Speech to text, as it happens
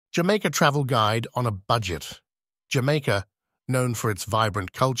Jamaica Travel Guide on a Budget. Jamaica, known for its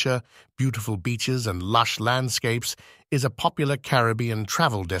vibrant culture, beautiful beaches, and lush landscapes, is a popular Caribbean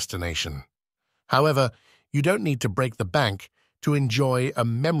travel destination. However, you don't need to break the bank to enjoy a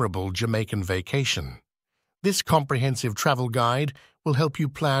memorable Jamaican vacation. This comprehensive travel guide will help you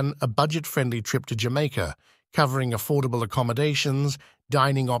plan a budget-friendly trip to Jamaica, covering affordable accommodations,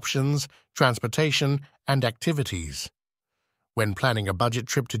 dining options, transportation, and activities. When planning a budget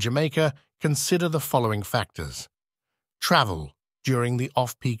trip to Jamaica, consider the following factors. Travel during the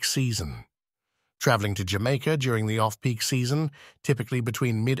off-peak season. Traveling to Jamaica during the off-peak season, typically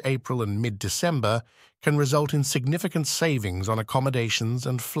between mid-April and mid-December, can result in significant savings on accommodations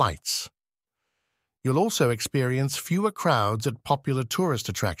and flights. You'll also experience fewer crowds at popular tourist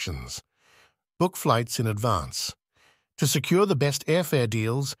attractions. Book flights in advance. To secure the best airfare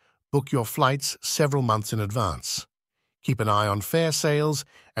deals, book your flights several months in advance. Keep an eye on fare sales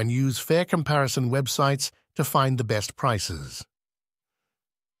and use fare comparison websites to find the best prices.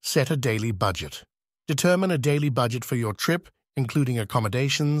 Set a daily budget. Determine a daily budget for your trip, including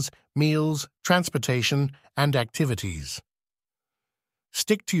accommodations, meals, transportation, and activities.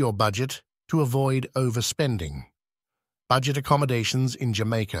 Stick to your budget to avoid overspending. Budget accommodations in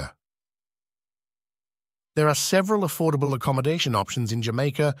Jamaica. There are several affordable accommodation options in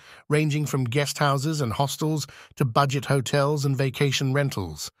Jamaica, ranging from guest houses and hostels to budget hotels and vacation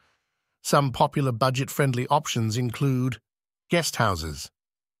rentals. Some popular budget-friendly options include guest houses.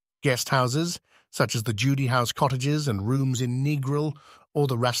 Guest houses, such as the Judy House cottages and rooms in Negril or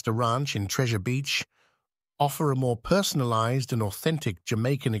the Rasta Ranch in Treasure Beach, offer a more personalized and authentic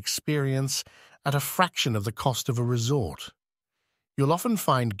Jamaican experience at a fraction of the cost of a resort. You'll often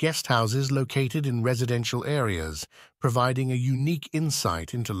find guest houses located in residential areas, providing a unique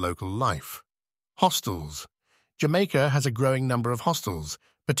insight into local life. Hostels. Jamaica has a growing number of hostels,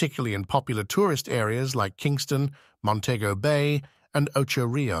 particularly in popular tourist areas like Kingston, Montego Bay, and Ocho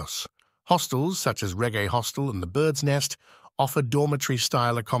Rios. Hostels, such as Reggae Hostel and the Bird's Nest, offer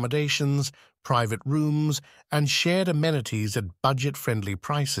dormitory-style accommodations, private rooms, and shared amenities at budget-friendly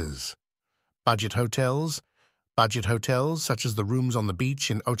prices. Budget hotels. Budget hotels, such as the rooms on the beach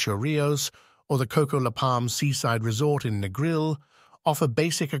in Ocho Rios or the Coco La Palm Seaside Resort in Negril, offer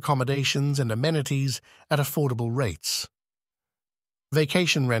basic accommodations and amenities at affordable rates.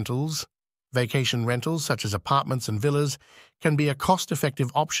 Vacation rentals. Vacation rentals, such as apartments and villas, can be a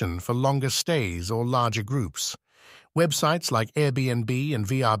cost-effective option for longer stays or larger groups. Websites like Airbnb and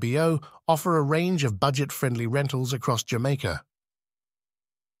VRBO offer a range of budget-friendly rentals across Jamaica.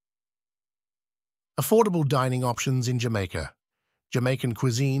 Affordable dining options in Jamaica. Jamaican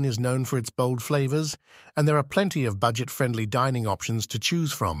cuisine is known for its bold flavors, and there are plenty of budget-friendly dining options to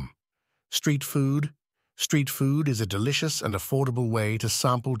choose from. Street food. Street food is a delicious and affordable way to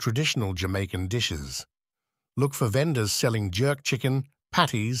sample traditional Jamaican dishes. Look for vendors selling jerk chicken,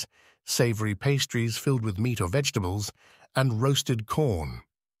 patties, savory pastries filled with meat or vegetables, and roasted corn.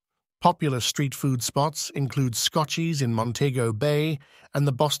 Popular street food spots include Scotchies in Montego Bay and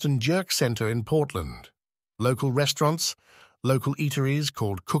the Boston Jerk Center in Portland. Local restaurants, local eateries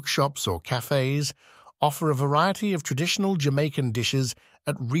called cook shops or cafes, offer a variety of traditional Jamaican dishes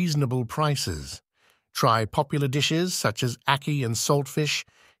at reasonable prices. Try popular dishes such as ackee and saltfish,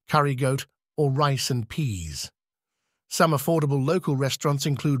 curry goat, or rice and peas. Some affordable local restaurants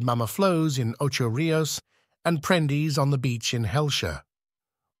include Mama Flo's in Ocho Rios and Prendy's on the beach in Hellshire.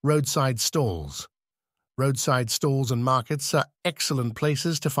 Roadside stalls. Roadside stalls and markets are excellent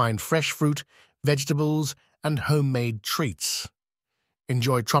places to find fresh fruit, vegetables, and homemade treats.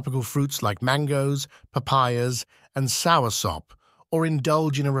 Enjoy tropical fruits like mangoes, papayas, and soursop, or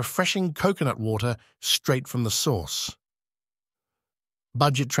indulge in a refreshing coconut water straight from the source.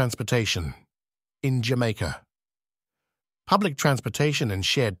 Budget transportation in Jamaica. Public transportation and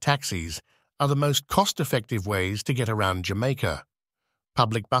shared taxis are the most cost-effective ways to get around Jamaica.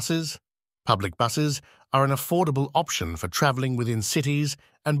 Public buses are an affordable option for traveling within cities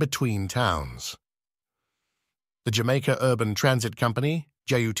and between towns. The Jamaica Urban Transit Company,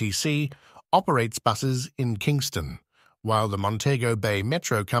 JUTC, operates buses in Kingston, while the Montego Bay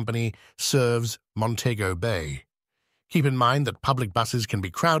Metro Company serves Montego Bay. Keep in mind that public buses can be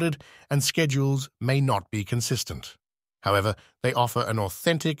crowded and schedules may not be consistent. However, they offer an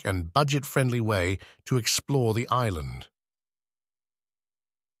authentic and budget-friendly way to explore the island.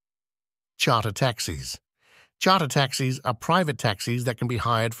 Charter taxis. Charter taxis are private taxis that can be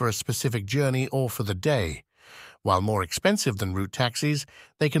hired for a specific journey or for the day. While more expensive than route taxis,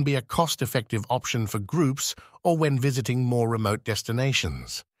 they can be a cost-effective option for groups or when visiting more remote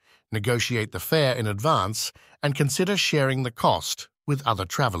destinations. Negotiate the fare in advance and consider sharing the cost with other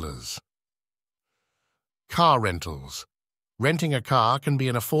travelers. Car rentals. Renting a car can be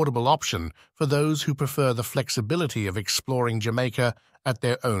an affordable option for those who prefer the flexibility of exploring Jamaica at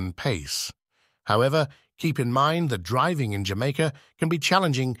their own pace. However, keep in mind that driving in Jamaica can be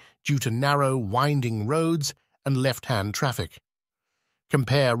challenging due to narrow, winding roads and left-hand traffic.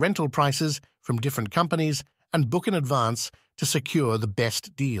 Compare rental prices from different companies and book in advance to secure the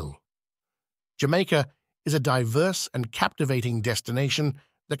best deal. Jamaica is a diverse and captivating destination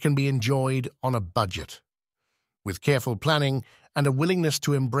that can be enjoyed on a budget. With careful planning and a willingness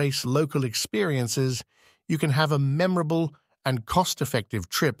to embrace local experiences, you can have a memorable and cost-effective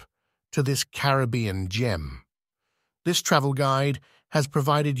trip to this Caribbean gem. This travel guide has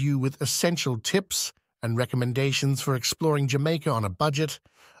provided you with essential tips and recommendations for exploring Jamaica on a budget,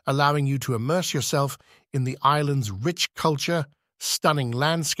 allowing you to immerse yourself in the island's rich culture, stunning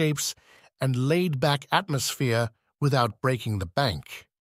landscapes, and laid-back atmosphere without breaking the bank.